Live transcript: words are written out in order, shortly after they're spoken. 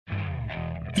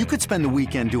You could spend the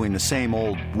weekend doing the same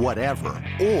old whatever,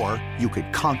 or you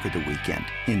could conquer the weekend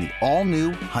in the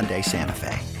all-new Hyundai Santa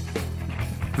Fe.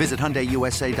 Visit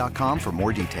HyundaiUSA.com for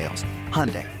more details.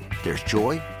 Hyundai, there's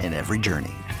joy in every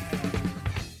journey.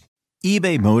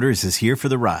 eBay Motors is here for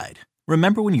the ride.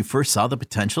 Remember when you first saw the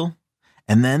potential?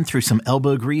 And then through some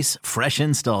elbow grease, fresh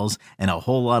installs, and a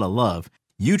whole lot of love,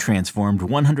 you transformed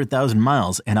 100,000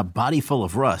 miles and a body full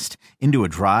of rust into a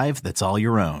drive that's all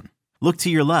your own. Look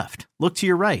to your left. Look to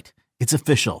your right. It's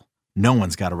official. No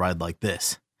one's got a ride like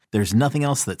this. There's nothing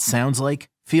else that sounds like,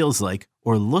 feels like,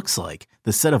 or looks like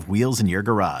the set of wheels in your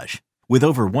garage. With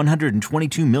over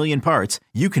 122 million parts,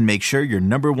 you can make sure your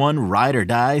number one ride or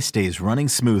die stays running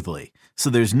smoothly.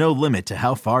 So there's no limit to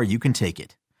how far you can take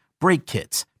it. Brake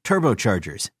kits,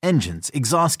 turbochargers, engines,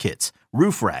 exhaust kits,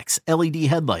 roof racks, LED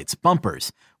headlights,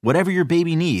 bumpers, whatever your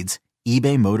baby needs,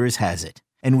 eBay Motors has it.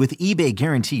 And with eBay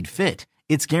Guaranteed Fit,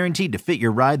 it's guaranteed to fit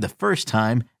your ride the first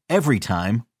time, every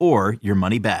time, or your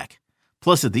money back.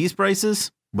 Plus, at these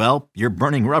prices, well, you're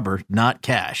burning rubber, not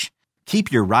cash. Keep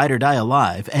your ride or die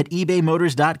alive at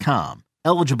ebaymotors.com.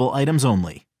 Eligible items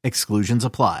only. Exclusions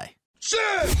apply.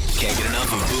 Can't get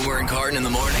enough of Boomer and Carton in the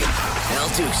morning? Al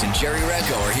Dukes and Jerry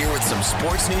Recco are here with some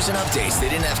sports news and updates they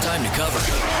didn't have time to cover.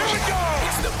 Here we go!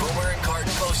 It's the Boomer and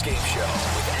Carton postgame show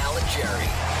with Al and Jerry.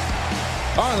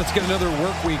 All right, let's get another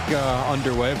work week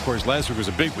underway. Of course, last week was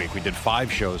a big week. We did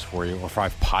 5 shows for you, or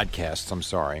 5 podcasts, I'm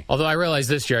sorry. Although I realized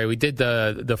this, Jerry, we did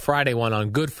the Friday one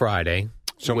on Good Friday.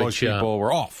 So most people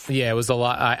were off. Yeah, it was a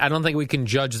lot. I don't think we can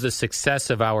judge the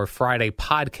success of our Friday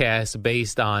podcast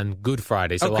based on Good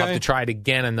Friday. So we'll have to try it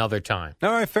again another time. All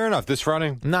right, fair enough. This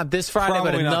Friday? Not this Friday,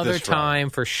 Probably but another this Friday. time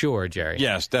for sure, Jerry.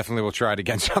 Yes, definitely we'll try it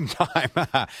again sometime.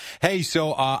 Hey,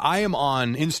 so I am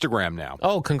on Instagram now.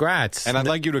 Oh, congrats. And I'd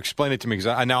like you to explain it to me,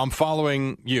 because now I'm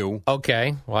following you.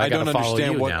 Okay. Well, I don't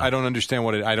understand what. I don't understand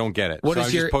what I don't get it. What so is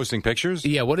I'm your, just posting pictures?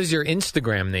 Yeah, what is your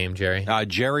Instagram name, Jerry?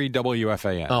 Jerry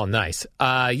WFAN. Oh, nice.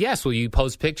 Yes, well, you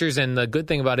post pictures, and the good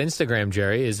thing about Instagram,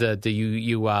 Jerry, is that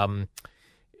you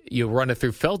run it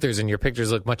through filters, and your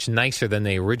pictures look much nicer than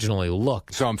they originally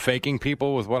looked. So I'm faking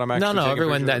people with what I'm actually No,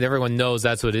 everyone knows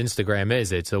that's what Instagram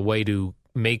is. It's a way to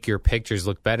make your pictures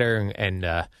look better, and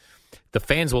the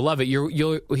fans will love it.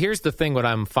 Here's the thing: what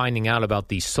I'm finding out about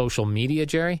the social media,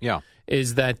 Jerry,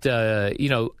 is that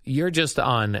you're just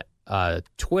on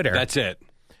Twitter. That's it.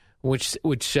 Which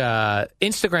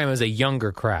Instagram is a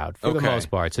younger crowd for the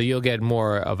most part, so you'll get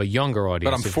more of a younger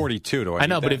audience. But I'm 42. Do I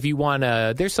know, but if you want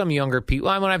to, there's some younger people.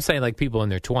 When I'm saying like people in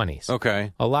their 20s.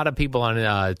 Okay. A lot of people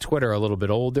on Twitter are a little bit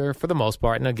older for the most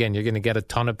part, and again, you're going to get a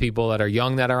ton of people that are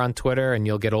young that are on Twitter, and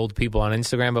you'll get old people on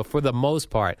Instagram. But for the most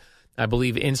part, I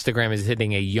believe Instagram is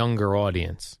hitting a younger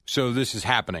audience. So this is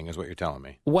happening, is what you're telling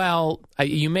me? Well,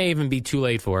 you may even be too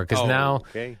late for it, because now...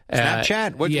 Okay.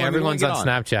 Snapchat? Yeah, everyone's on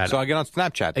Snapchat. So I get on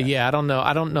Snapchat then. Yeah, I don't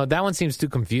know. That one seems too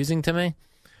confusing to me.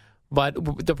 But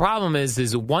the problem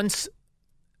is once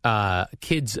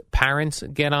kids' parents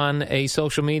get on a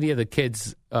social media, the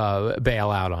kids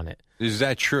bail out on it. Is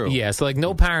that true? Yeah, so like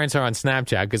no parents are on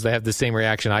Snapchat because they have the same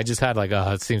reaction I just had, like,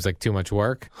 it seems like too much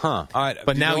work. Huh. All right.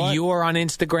 But now you're on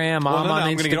Instagram, I'm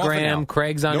on Instagram,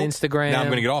 Craig's on Instagram. Now I'm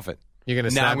going to get off it. You're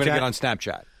going to Snapchat? Now I'm going to get on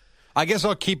Snapchat. I guess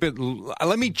I'll keep it.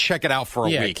 Let me check it out for a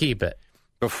week. Yeah, keep it.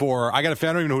 Before I got to,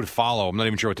 I don't even know who to follow. I'm not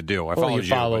even sure what to do. I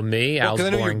follow me. Well, because I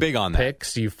know you're big on that.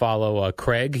 Picks. You follow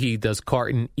Craig. He does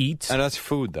Carton Eats. And that's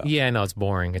food, though. Yeah, no, it's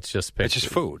boring. It's just pictures. It's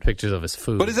just food. Pictures of his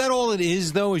food. But is that all it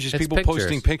is, though? Is just it's people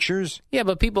posting pictures? Yeah,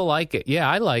 but people like it. Yeah,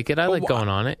 I like it. I like going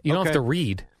on it. You don't have to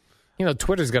read. You know,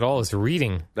 Twitter's got all this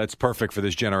reading. That's perfect for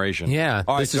this generation. Yeah.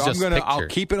 All right, this is just I'll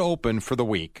keep it open for the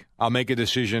week. I'll make a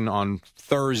decision on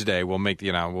Thursday.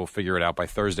 We'll figure it out by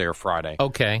Thursday or Friday.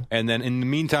 Okay. And then in the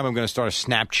meantime, I'm going to start a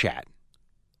Snapchat.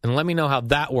 And let me know how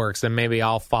that works, and maybe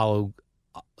I'll follow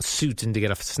suit and to get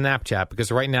a Snapchat,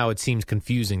 because right now it seems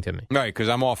confusing to me. Right, because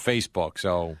I'm off Facebook,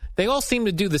 so... They all seem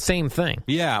to do the same thing.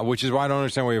 Yeah, which is why I don't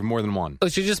understand why you have more than one.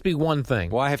 It should just be one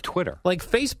thing. Well, I have Twitter. Like,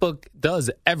 Facebook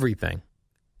does everything.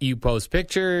 You post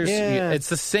pictures. Yeah. It's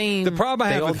the same. The problem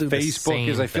I have with Facebook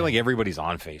is I feel like everybody's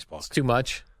on Facebook. It's too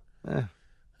much. It's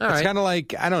kind of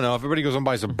like, I don't know, if everybody goes and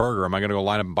buys a burger, am I going to go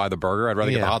line up and buy the burger? I'd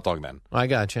rather get the hot dog then. I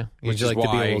got you. Would Which you like is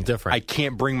to be a why little different? I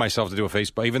can't bring myself to do a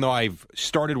Facebook. Even though I've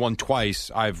started one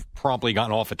twice, I've promptly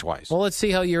gotten off it twice. Well, let's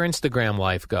see how your Instagram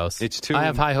life goes. I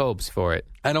have high hopes for it.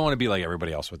 I don't want to be like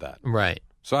everybody else with that. Right.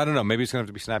 So I don't know. Maybe it's going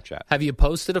to have to be Snapchat. Have you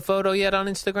posted a photo yet on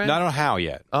Instagram? No, I don't know how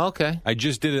yet. Oh, okay. I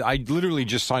just did it. I literally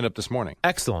just signed up this morning.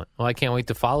 Excellent. Well, I can't wait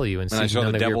to follow you and see I saw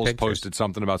none the of your Devils pictures. posted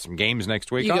something about some games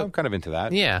next week. I'm kind of into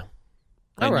that. Yeah.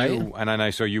 All right. And then I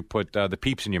saw you put the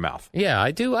peeps in your mouth. Yeah,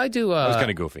 I do. That was kind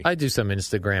of goofy. I do some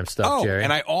Instagram stuff, Jerry.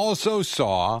 And I also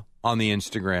saw on the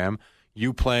Instagram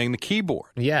you playing the keyboard.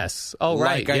 Yes. Oh,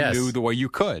 right. Like I knew the way you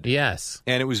could. Yes.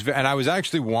 And I was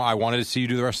actually, I wanted to see you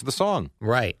do the rest of the song.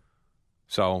 Right.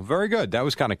 So very good. That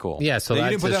was kind of cool. Yeah. So now,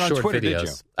 that's you didn't put that on short Twitter,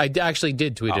 videos. did you? I actually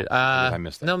did tweet it. I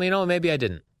missed it. No, maybe I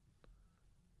didn't.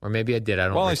 Or maybe I did. I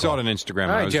don't know. Well, I saw it on Instagram.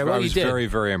 All right, Jerry, I was very,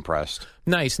 very impressed.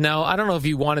 Nice. Now, I don't know if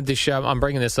you wanted to share. I'm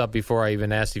bringing this up before I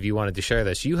even asked if you wanted to share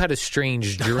this. You had a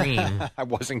strange dream. I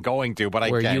wasn't going to, but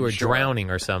I where can. You were sure. drowning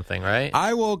or something, right?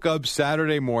 I woke up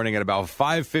Saturday morning at about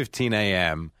 5:15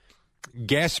 a.m.,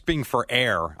 gasping for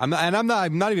air. I'm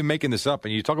not even making this up.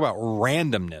 And you talk about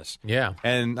randomness. Yeah.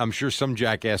 And I'm sure some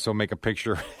jackass will make a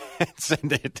picture and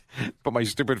send it. Put my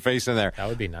stupid face in there. That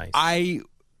would be nice. I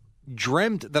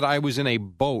dreamt that I was in a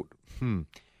boat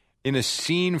in a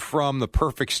scene from The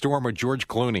Perfect Storm with George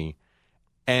Clooney,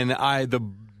 and the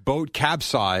boat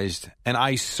capsized, and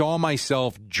I saw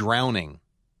myself drowning,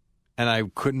 and I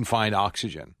couldn't find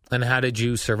oxygen. And how did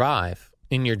you survive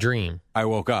in your dream? I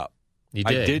woke up. You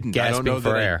did? I didn't. Gasping I don't know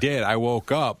for that air. I did. I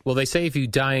woke up. Well, they say if you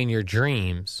die in your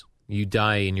dreams, you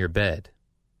die in your bed.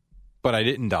 But I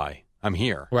didn't die. I'm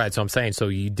here. Right, so I'm saying, so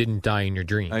you didn't die in your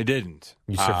dream. I didn't.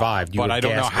 You survived. But I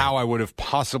don't know how I would have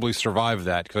possibly survived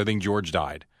that, because I think George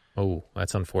died. Oh,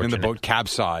 that's unfortunate. And the boat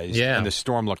capsized, and the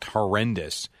storm looked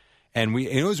horrendous. And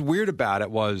what was weird about it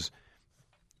was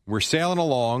we're sailing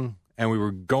along, and we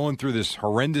were going through this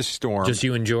horrendous storm. Just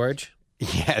you and George?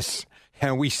 Yes.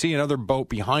 And we see another boat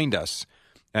behind us,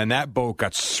 and that boat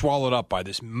got swallowed up by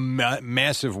this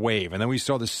massive wave. And then we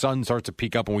saw the sun start to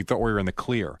peek up, and we thought we were in the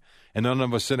clear. And then all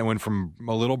of a sudden, it went from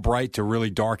a little bright to really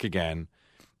dark again.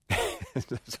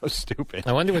 So stupid.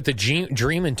 I wonder what the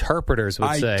dream interpreters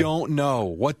would say. I don't know.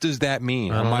 What does that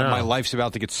mean? My life's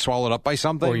about to get swallowed up by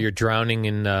something? Or you're drowning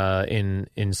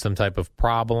in some type of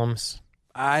problems?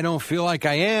 I don't feel like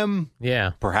I am.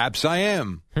 Yeah. Perhaps I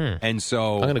am. And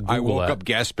so I woke up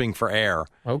gasping for air.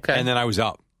 Okay. And then I was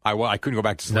up. I couldn't go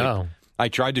back to sleep. No. I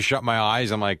tried to shut my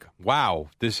eyes. I'm like, wow,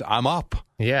 I'm up.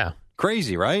 Yeah.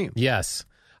 Crazy, right? Yes.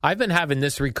 I've been having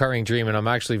this recurring dream, and I'm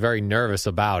actually very nervous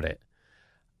about it.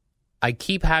 I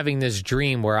keep having this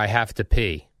dream where I have to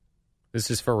pee. This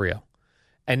is for real.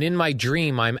 And in my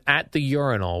dream, I'm at the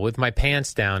urinal with my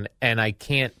pants down, and I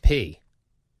can't pee.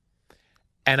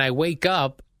 And I wake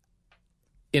up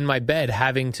in my bed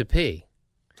having to pee.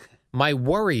 My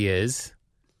worry is...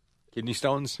 Kidney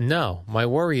stones? No. My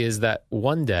worry is that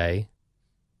one day,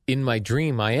 in my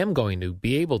dream, I am going to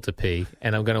be able to pee,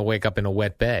 and I'm going to wake up in a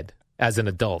wet bed as an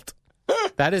adult.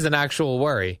 That is an actual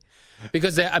worry.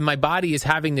 Because my body is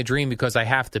having the dream because I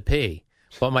have to pee.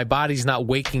 But my body's not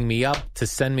waking me up to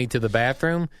send me to the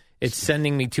bathroom. It's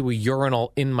sending me to a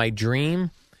urinal in my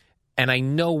dream. And I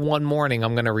know one morning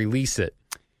I'm going to release it.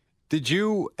 Did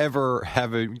you ever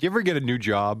get a new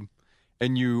job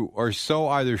and you are so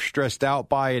either stressed out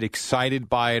by it, excited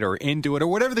by it, or into it, or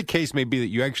whatever the case may be, that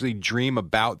you actually dream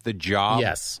about the job?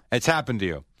 Yes. It's happened to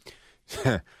you.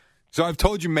 So I've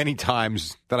told you many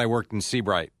times that I worked in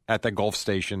Seabright at the Gulf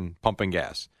Station pumping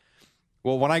gas.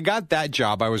 Well, when I got that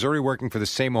job, I was already working for the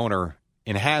same owner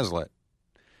in Hazlitt.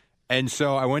 And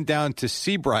so I went down to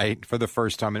Seabright for the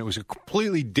first time, and it was a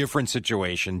completely different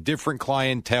situation, different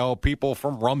clientele. People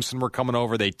from Rumson were coming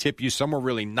over. They tip you. Some were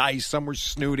really nice. Some were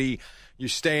snooty. You're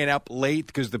staying up late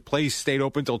because the place stayed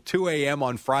open until 2 a.m.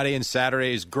 on Friday and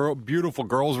Saturdays. Beautiful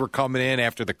girls were coming in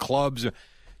after the clubs.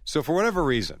 So for whatever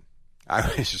reason,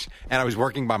 I was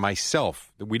working by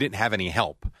myself. We didn't have any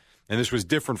help. And this was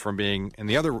different from being in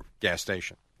the other gas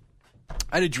station.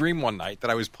 I had a dream one night that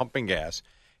I was pumping gas,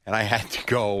 and I had to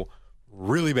go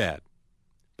really bad.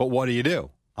 But what do?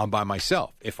 I'm by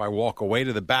myself. If I walk away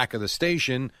to the back of the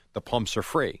station, the pumps are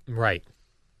free. Right.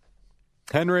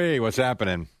 Henry, what's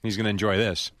happening? He's going to enjoy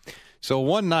this. So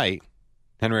one night,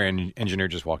 Henry, engineer,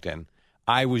 just walked in.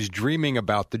 I was dreaming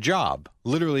about the job,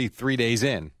 literally 3 days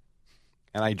in.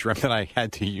 And I dreamt that I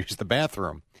had to use the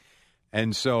bathroom.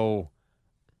 And so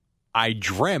I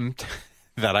dreamt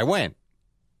that I went.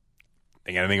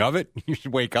 Think anything of it? You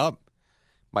should wake up.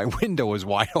 My window was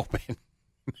wide open.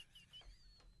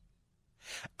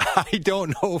 I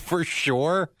don't know for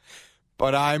sure,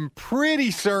 but I'm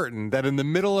pretty certain that in the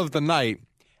middle of the night,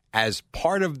 as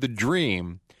part of the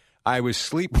dream, I was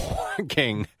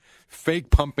sleepwalking, fake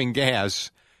pumping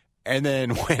gas, and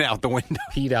then went out the window.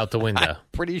 Peed out the window. I'm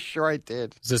pretty sure I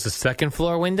did. Is this a second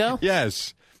floor window?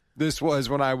 Yes. This was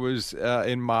when I was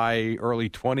in my early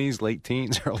 20s, late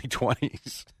teens, early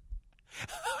 20s.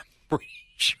 I'm pretty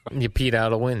sure. You peed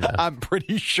out a window. I'm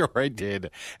pretty sure I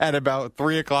did at about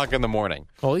 3 o'clock in the morning.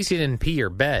 Well, at least you didn't pee your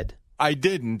bed. I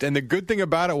didn't. And the good thing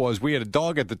about it was we had a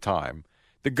dog at the time.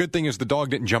 The good thing is the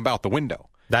dog didn't jump out the window.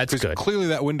 That's good. Because clearly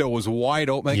that window was wide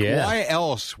open. Like, why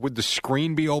else would the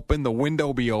screen be open, the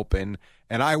window be open?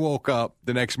 And I woke up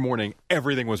the next morning,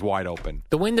 everything was wide open.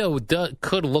 The window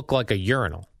could look like a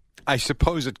urinal. I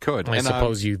suppose it could. I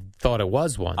suppose you thought it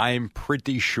was one. I'm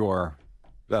pretty sure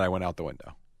that I went out the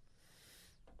window.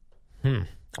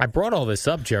 I brought all this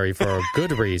up, Jerry, for a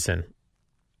good reason.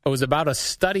 It was about a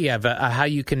study of how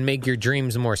you can make your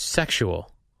dreams more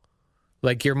sexual.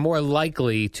 Like, you're more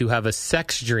likely to have a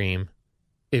sex dream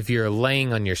if you're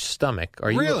laying on your stomach. Are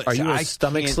you a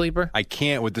stomach sleeper? I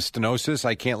can't with the stenosis.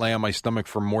 I can't lay on my stomach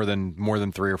for more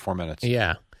than 3 or 4 minutes.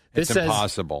 Yeah. It's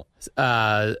impossible.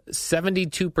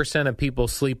 72% of people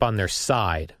sleep on their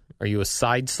side. Are you a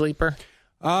side sleeper?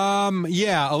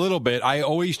 Yeah, a little bit. I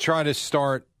always try to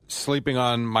start sleeping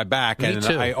on my back, Me and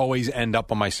too. I always end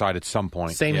up on my side at some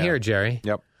point. Same here, Jerry.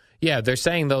 Yep. Yeah, they're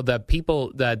saying, though, that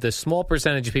the small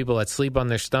percentage of people that sleep on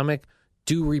their stomach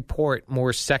do report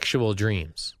more sexual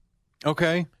dreams.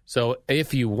 Okay. So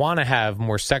if you want to have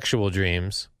more sexual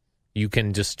dreams, you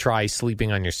can just try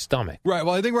sleeping on your stomach. Right.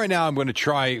 Well, I think right now I'm going to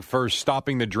try first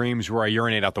stopping the dreams where I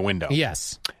urinate out the window.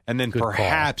 Yes. And then Good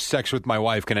perhaps sex with my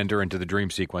wife can enter into the dream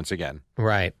sequence again.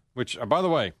 Right. Which, by the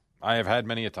way, I have had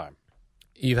many a time.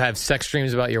 You have sex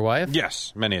dreams about your wife?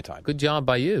 Yes, many a time. Good job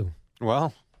by you.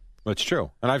 Well, that's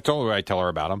true. And I've told her I tell her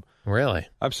about them. Really?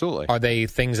 Absolutely. Are they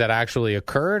things that actually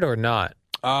occurred or not?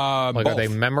 Both. Are they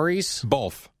memories?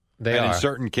 Both. They and are. in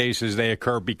certain cases, they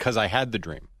occur because I had the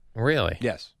dream. Really?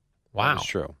 Yes. Wow. That's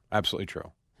true. Absolutely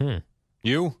true.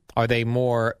 You? Are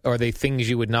they things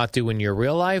you would not do in your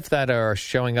real life that are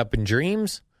showing up in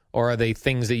dreams? Or are they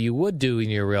things that you would do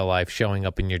in your real life showing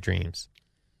up in your dreams?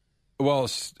 Well,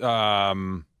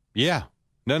 yeah.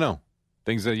 No.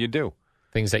 Things that you do.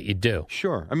 Things that you do.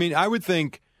 Sure. I mean, I would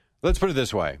think, let's put it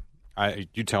this way.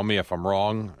 You tell me if I'm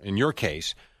wrong in your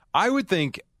case. I would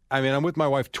think, I'm with my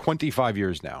wife 25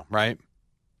 years now, right?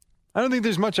 I don't think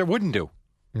there's much I wouldn't do.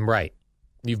 Right.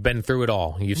 You've been through it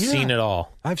all. You've seen it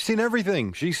all. I've seen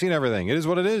everything. She's seen everything. It is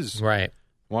what it is. Right.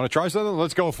 Want to try something?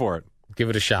 Let's go for it. Give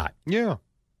it a shot. Yeah.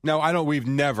 No, we've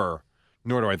never,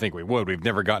 nor do I think we would, we've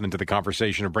never gotten into the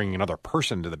conversation of bringing another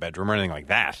person into the bedroom or anything like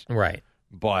that. Right.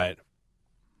 But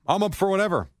I'm up for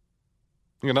whatever.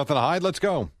 You got nothing to hide? Let's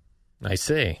go. I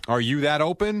see. Are you that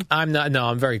open? I'm not. No,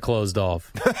 I'm very closed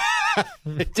off.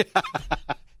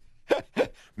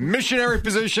 Missionary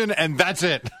position, and that's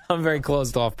it. I'm a very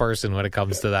closed off person when it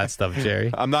comes to that stuff, Jerry.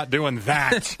 I'm not doing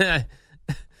that.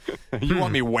 You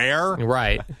want me where?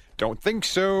 Right. Don't think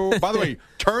so. By the way,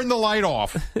 turn the light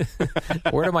off.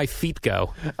 Where do my feet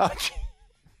go?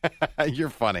 You're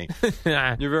funny.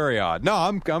 You're very odd. No,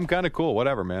 I'm kind of cool.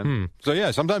 Whatever, man. So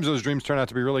yeah, sometimes those dreams turn out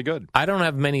to be really good. I don't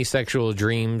have many sexual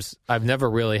dreams. I've never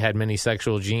really had many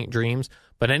sexual dreams.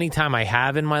 But anytime I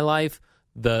have in my life,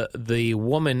 the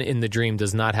woman in the dream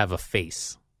does not have a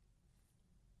face.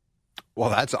 Well,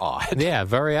 that's odd. Yeah,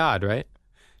 very odd, right?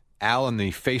 Alan,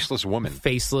 the faceless woman.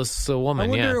 Faceless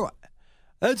woman. Yeah.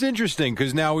 That's interesting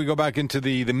because now we go back into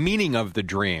the meaning of the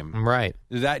dream. Right.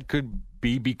 That could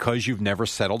be because you've never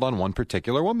settled on one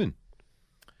particular woman.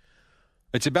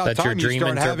 It's about time you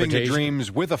start having the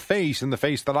dreams with a face and the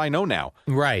face that I know now.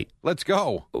 Right. Let's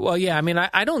go. Well, yeah,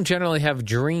 I don't generally have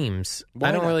dreams.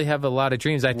 I don't really have a lot of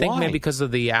dreams. I think maybe because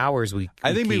of the hours we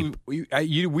keep.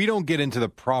 we don't get into the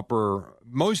proper,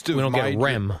 most of we don't get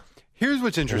REM. Here's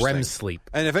what's interesting. REM sleep.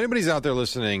 And if anybody's out there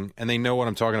listening and they know what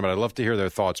I'm talking about, I'd love to hear their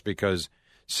thoughts because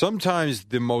sometimes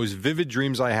the most vivid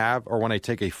dreams I have are when I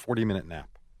take a 40-minute nap.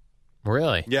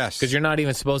 Really? Yes. Because you're not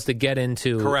even supposed to get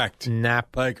into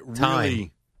nap time.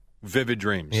 Really vivid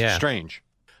dreams. Yeah. Strange.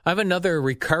 I have another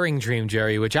recurring dream,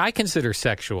 Jerry, which I consider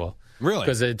sexual. Really?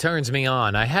 Because it turns me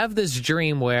on. I have this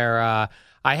dream where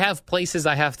I have places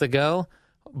I have to go,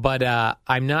 but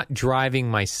I'm not driving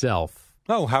myself.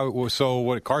 Oh,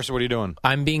 so Carson, what are you doing?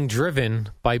 I'm being driven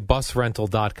by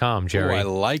busrental.com, Jerry. Oh, I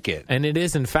like it. And it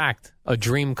is, in fact, a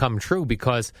dream come true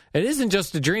because it isn't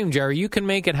just a dream, Jerry. You can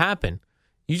make it happen.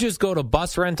 You just go to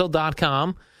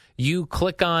busrental.com. You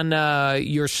click on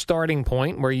your starting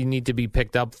point where you need to be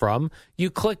picked up from. You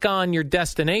click on your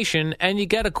destination, and you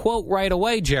get a quote right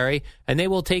away, Jerry, and they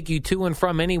will take you to and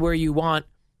from anywhere you want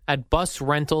at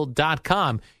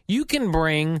busrental.com. You can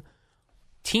bring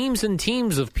teams and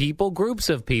teams of people, groups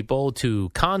of people to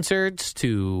concerts,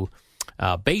 to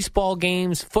baseball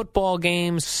games, football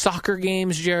games, soccer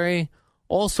games, Jerry.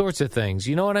 All sorts of things.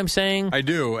 You know what I'm saying? I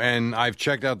do, and I've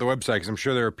checked out the website because I'm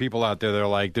sure there are people out there that are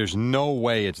like, there's no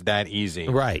way it's that easy.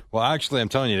 Right. Well, actually, I'm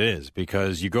telling you it is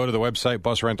because you go to the website,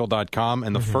 busrental.com,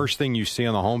 and the first thing you see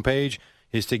on the homepage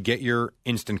is to get your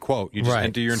instant quote. You just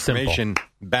enter your information,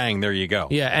 bang, there you go.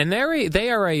 Yeah, and they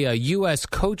are a U.S.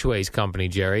 Coachways company,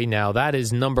 Jerry. Now, that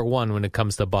is number one when it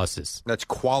comes to buses. That's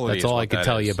quality. That's all I can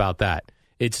tell you about that.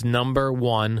 It's number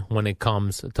one when it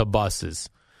comes to buses.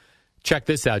 Check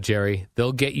this out, Jerry.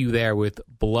 They'll get you there with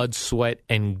blood, sweat,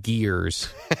 and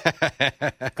gears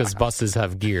because buses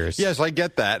have gears. Yes, I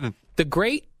get that. The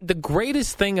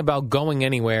greatest thing about going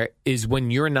anywhere is when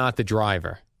you're not the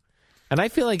driver. And I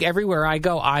feel like everywhere I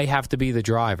go, I have to be the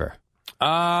driver.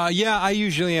 Yeah, I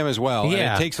usually am as well. Yeah.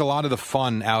 And it takes a lot of the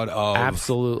fun out of...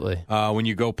 Absolutely. When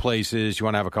you go places, you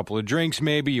want to have a couple of drinks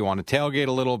maybe, you want to tailgate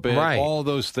a little bit. Right. All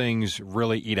those things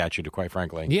really eat at you, quite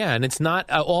frankly. Yeah, and it's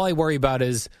not... all I worry about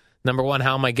is, number one,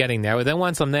 how am I getting there? But then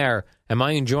once I'm there, am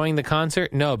I enjoying the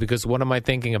concert? No, because what am I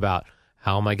thinking about?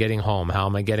 How am I getting home? How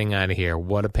am I getting out of here?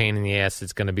 What a pain in the ass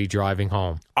it's going to be driving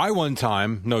home. I one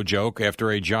time, no joke, after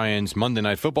a Giants Monday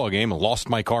Night Football game, lost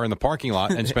my car in the parking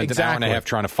lot and spent an hour and a half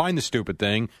trying to find the stupid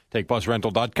thing. Take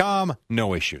busrental.com,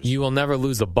 no issues. You will never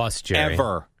lose a bus, Jerry.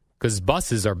 Ever. Because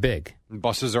buses are big.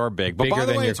 Buses are big. But Bigger by the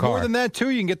than way, your it's car. more than that,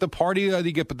 too. You can get the party,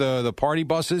 you get the party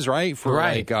buses, right? For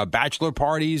Right. like bachelor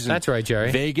parties. And That's right, Jerry.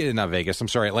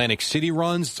 Atlantic City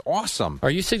runs. It's awesome.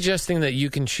 Are you suggesting that you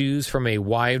can choose from a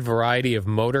wide variety of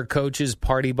motor coaches,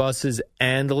 party buses,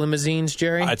 and limousines,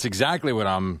 Jerry? That's exactly what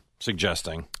I'm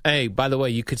suggesting. Hey, by the way,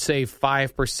 you could save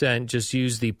 5%. Just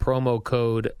use the promo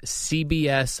code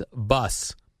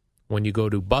CBSBUS when you go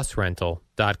to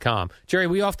busrental.com. Jerry,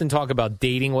 we often talk about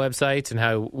dating websites and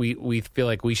how we feel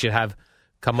like we should have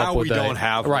come up with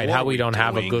how we don't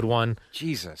have a good one.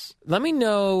 Jesus. Let me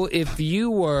know if you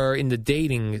were in the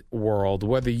dating world,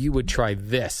 whether you would try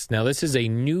this. Now, this is a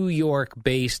New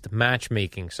York-based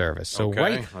matchmaking service. So,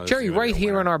 Jerry, right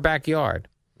here in our backyard.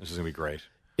 This is going to be great.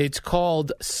 It's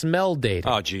called Smell Dating.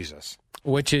 Oh, Jesus.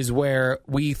 Which is where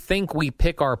we think we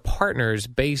pick our partners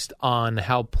based on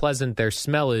how pleasant their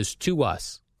smell is to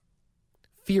us.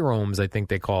 Pheromones, I think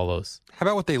they call those. How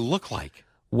about what they look like?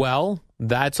 Well,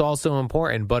 that's also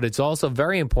important, but it's also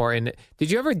very important. Did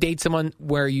you ever date someone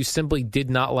where you simply did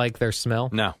not like their smell?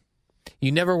 No.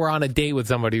 You never were on a date with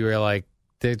somebody where you're like,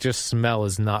 their just smell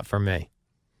is not for me.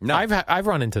 No. I've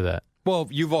run into that. Well,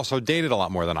 you've also dated a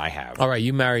lot more than I have. All right,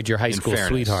 you married your high school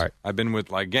sweetheart. I've been with,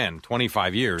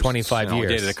 25 years. 25 years. I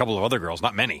dated a couple of other girls,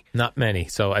 not many. Not many.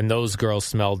 So, and those girls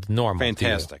smelled normal.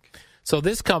 Fantastic. So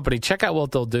this company, check out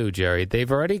what they'll do, Jerry.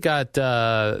 They've already got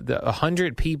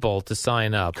 100 people to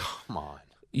sign up. Come on.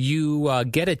 You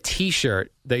get a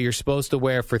T-shirt that you're supposed to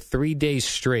wear for 3 days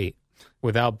straight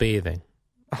without bathing.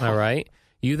 All right?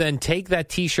 You then take that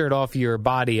T-shirt off your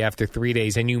body after 3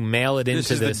 days and you mail it into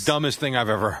this. This is the dumbest thing I've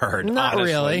ever heard. Not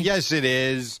honestly. really. Yes, it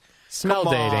is. Smell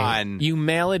Come dating. on. You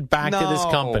mail it back to this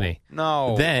company.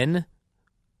 No. Then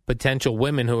potential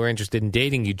women who are interested in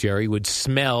dating you, Jerry, would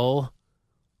smell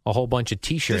a whole bunch of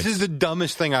T-shirts. This is the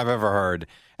dumbest thing I've ever heard.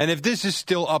 And if this is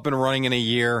still up and running in a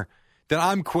year, then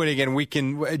I'm quitting and we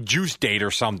can juice date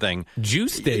or something.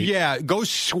 Juice date? Yeah, go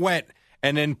sweat.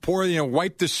 And then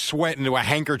wipe the sweat into a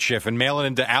handkerchief and mail it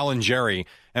into Al and Jerry,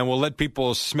 and we'll let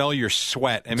people smell your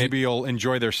sweat, and maybe you'll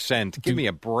enjoy their scent. Give me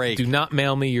a break. Do not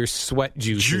mail me your sweat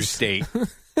juices. Juice date.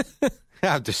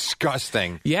 How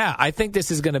disgusting. Yeah, I think this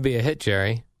is going to be a hit,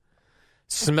 Jerry.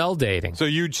 Smell dating. So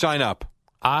you'd sign up?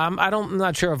 I'm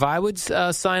not sure if I would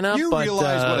sign up. You but,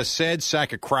 realize what a sad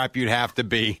sack of crap you'd have to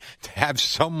be to have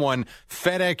someone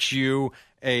FedEx you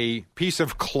a piece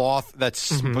of cloth that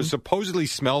supposedly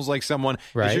smells like someone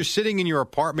as you're sitting in your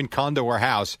apartment, condo, or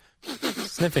house.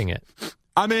 Sniffing it.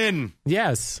 I'm in.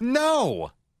 Yes.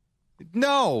 No.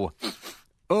 Oh,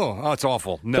 it's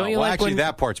awful. No. Well, actually,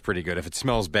 that part's pretty good. If it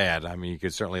smells bad, I mean, you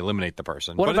could certainly eliminate the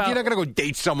person. But if you're not going to go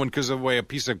date someone because of a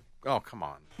piece of... Oh, come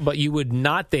on. But you would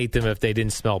not date them if they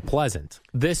didn't smell pleasant.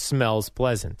 This smells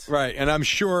pleasant. Right, and I'm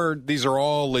sure these are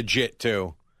all legit,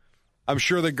 too. I'm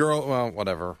sure the girl... Well,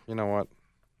 whatever. You know what?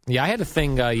 Yeah, I had a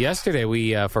thing yesterday.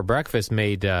 We, for breakfast,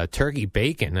 made turkey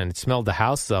bacon, and it smelled the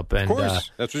house up. And, of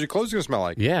course. That's what your clothes are going to smell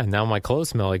like. Yeah, now my clothes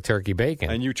smell like turkey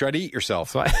bacon. And you try to eat yourself.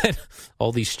 So I had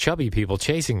all these chubby people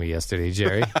chasing me yesterday,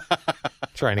 Jerry,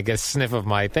 trying to get a sniff of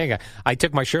my thing. I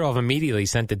took my shirt off immediately,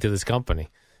 sent it to this company.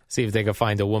 See if they could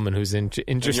find a woman who's interested.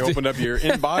 And you opened up your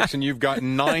inbox, and you've got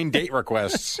 9 date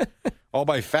requests. All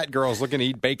by fat girls looking to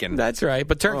eat bacon. That's right,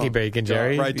 but turkey bacon,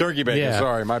 Jerry. Right, turkey bacon. Yeah.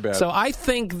 Sorry, my bad. So I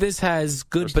think this has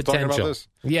good potential. Talking about this?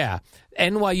 Yeah.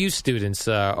 NYU students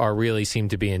really seem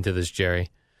to be into this, Jerry.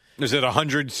 Is it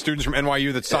 100 students from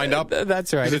NYU that signed up?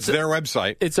 That's right. It's their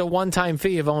website. It's a one-time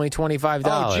fee of only $25.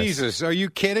 Oh, Jesus. Are you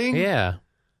kidding? Yeah.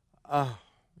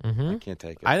 Mm-hmm. I can't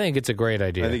take it. I think it's a great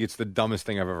idea. I think it's the dumbest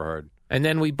thing I've ever heard. And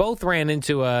then we both ran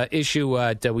into an issue.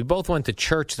 We both went to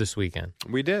church this weekend.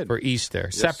 We did. For Easter.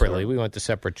 Yes, Separately. sir. We went to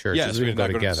separate churches. Yes, we didn't did not go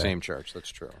go to together. the same church. That's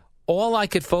true. All I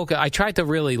could focus, I tried to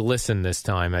really listen this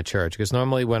time at church because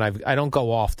normally when I don't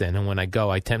go often, and when I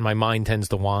go, my mind tends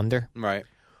to wander. Right.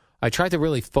 I tried to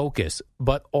really focus,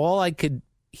 but all I could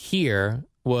hear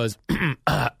was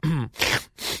a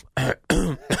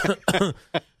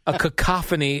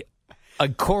cacophony, a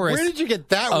chorus. Where did you get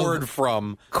that word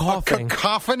from? Coughing. A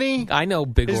cacophony? I know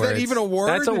big words. Is that even a word?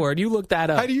 That's a word. You look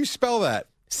that up. How do you spell that?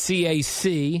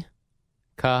 CAC,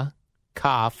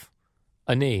 cough,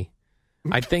 a knee.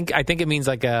 I think it means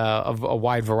like a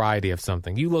wide variety of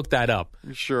something. You look that up.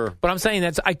 Sure. But I'm saying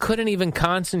I couldn't even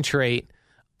concentrate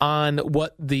on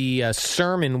what the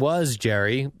sermon was,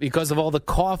 Jerry, because of all the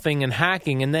coughing and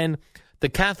hacking. And then the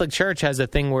Catholic Church has a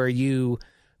thing where you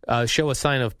show a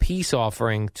sign of peace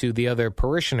offering to the other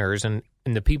parishioners, and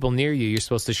the people near you, you're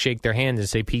supposed to shake their hand and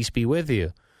say, peace be with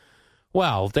you.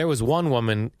 Well, there was one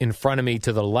woman in front of me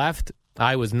to the left.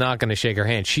 I was not going to shake her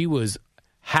hand. She was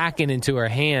hacking into her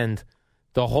hand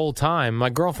the whole time. My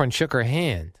girlfriend shook her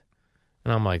hand.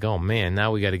 And I'm like, oh, man,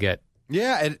 now we got to get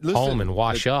home and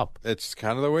wash up. It's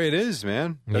kind of the way it is,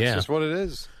 man. That's just what it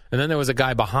is. And then there was a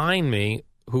guy behind me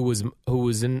who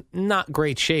was in not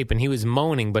great shape, and he was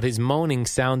moaning, but his moaning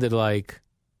sounded like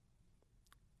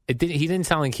he didn't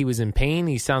sound like he was in pain.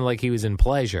 He sounded like he was in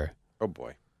pleasure. Oh,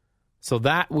 boy. So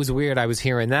that was weird. I was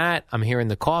hearing that. I'm hearing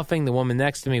the coughing. The woman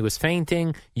next to me was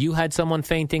fainting. You had someone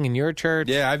fainting in your church.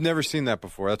 Yeah, I've never seen that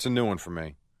before. That's a new one for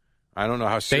me. I don't know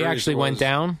how serious they actually it was. went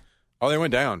down? Oh, they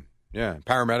went down. Yeah.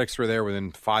 Paramedics were there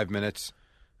within 5 minutes.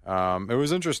 It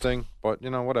was interesting, but,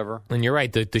 whatever. And you're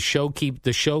right. The show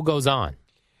goes on.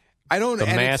 I don't. The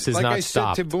mass is like not I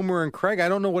stopped. said to Boomer and Craig, I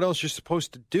don't know what else you're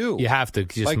supposed to do. You have to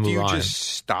just move on. Do you just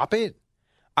stop it?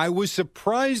 I was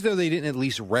surprised, though, they didn't at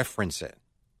least reference it.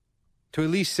 To at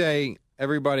least say,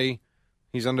 everybody,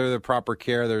 he's under the proper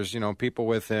care. There's, people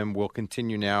with him. We'll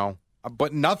continue now.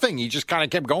 But nothing. He just kind of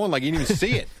kept going like he didn't even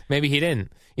see it. Maybe he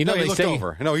didn't. He looked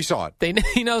over. No, he saw it.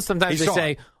 Sometimes they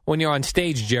say, when you're on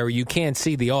stage, Jerry, you can't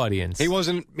see the audience. He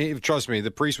wasn't, trust me,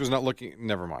 the priest was not looking.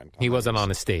 Never mind. He wasn't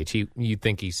on a stage. You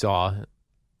think he saw.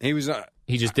 He was.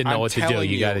 He just didn't know what to do.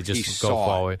 You got to just go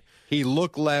forward. He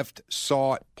looked left,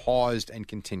 saw it, paused, and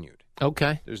continued.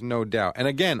 Okay. There's no doubt. And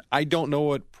again, I don't know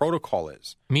what protocol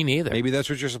is. Me neither. Maybe that's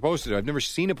what you're supposed to do. I've never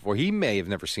seen it before. He may have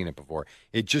never seen it before.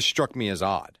 It just struck me as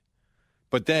odd.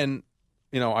 But then,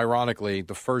 ironically,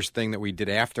 the first thing that we did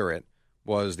after it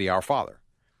was the Our Father.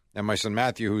 And my son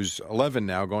Matthew, who's 11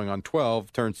 now, going on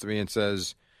 12, turns to me and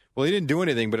says, well, he didn't do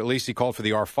anything, but at least he called for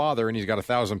the Our Father, and he's got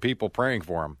 1,000 people praying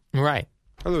for him. Right.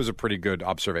 Well, that was a pretty good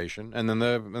observation. And then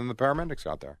the paramedics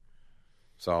got there.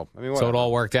 So, whatever. So it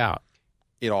all worked out.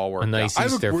 It all worked out. A nice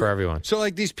Easter for everyone. So,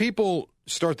 these people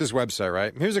start this website,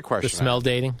 right? Here's a question. The smell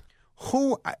dating?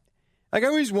 I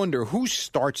always wonder, who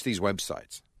starts these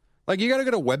websites? You got to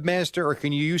go to Webmaster, or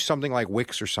can you use something like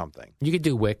Wix or something? You could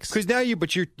do Wix. Because now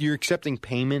you're accepting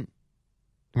payment.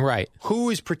 Right. Who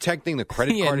is protecting the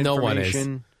credit card information? No one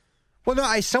is. Well,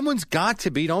 no, someone's got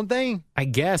to be, don't they? I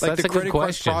guess. That's a good question. The credit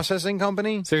card processing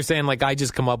company? So you're saying, I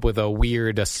just come up with a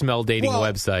weird smell dating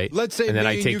website, let's say, and then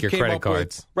I take your credit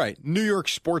cards. Right. New York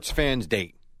sports fans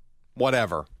date.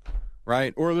 Whatever.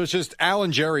 Right? Or there's just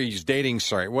Alan Jerry's dating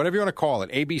site. Whatever you want to call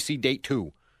it. ABC Date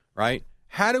 2. Right?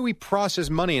 How do we process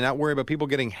money and not worry about people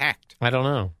getting hacked? I don't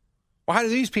know. Well, how do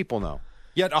these people know?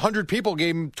 Yet 100 people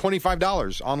gave him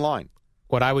 $25 online.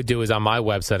 What I would do is on my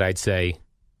website, I'd say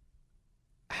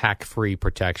hack-free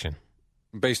protection.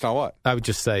 Based on what? I would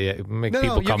just say make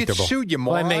people comfortable. You get sued, you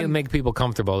moron. Well, I make people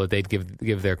comfortable that they'd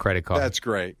give their credit card. That's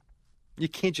great. You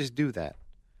can't just do that.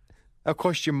 That'll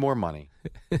cost you more money.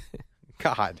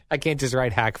 God. I can't just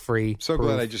write hack-free. So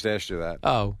glad I just asked you that.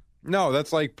 Oh. No,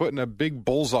 that's like putting a big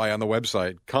bullseye on the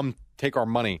website. Come take our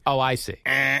money. Oh, I see.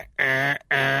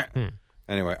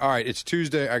 Anyway, all right, it's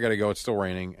Tuesday. I got to go. It's still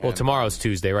raining. Well, tomorrow's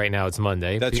Tuesday. Right now, it's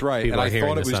Monday. That's right. People and are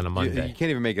hearing this on a Monday. Monday. You can't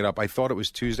even make it up. I thought it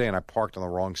was Tuesday, and I parked on the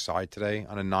wrong side today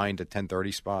on a 9 to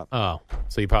 10:30 spot. Oh,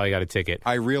 so you probably got a ticket.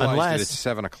 I realized that it's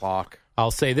 7 o'clock. I'll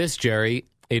say this, Jerry.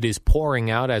 It is pouring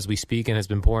out as we speak and has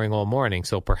been pouring all morning,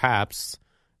 so perhaps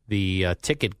the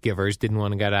ticket givers didn't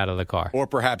want to get out of the car. Or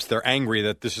perhaps they're angry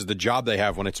that this is the job they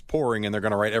have when it's pouring and they're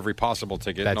going to write every possible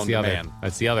ticket on demand.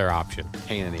 That's the other option.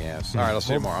 Pain in the ass. All right, I'll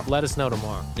see you tomorrow. Let us know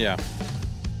tomorrow. Yeah.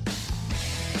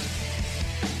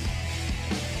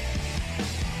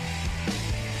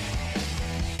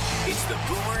 It's the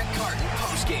Boomer and Carton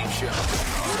postgame show.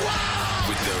 Wow!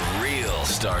 With the real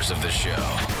stars of the show,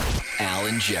 Al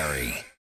and Jerry.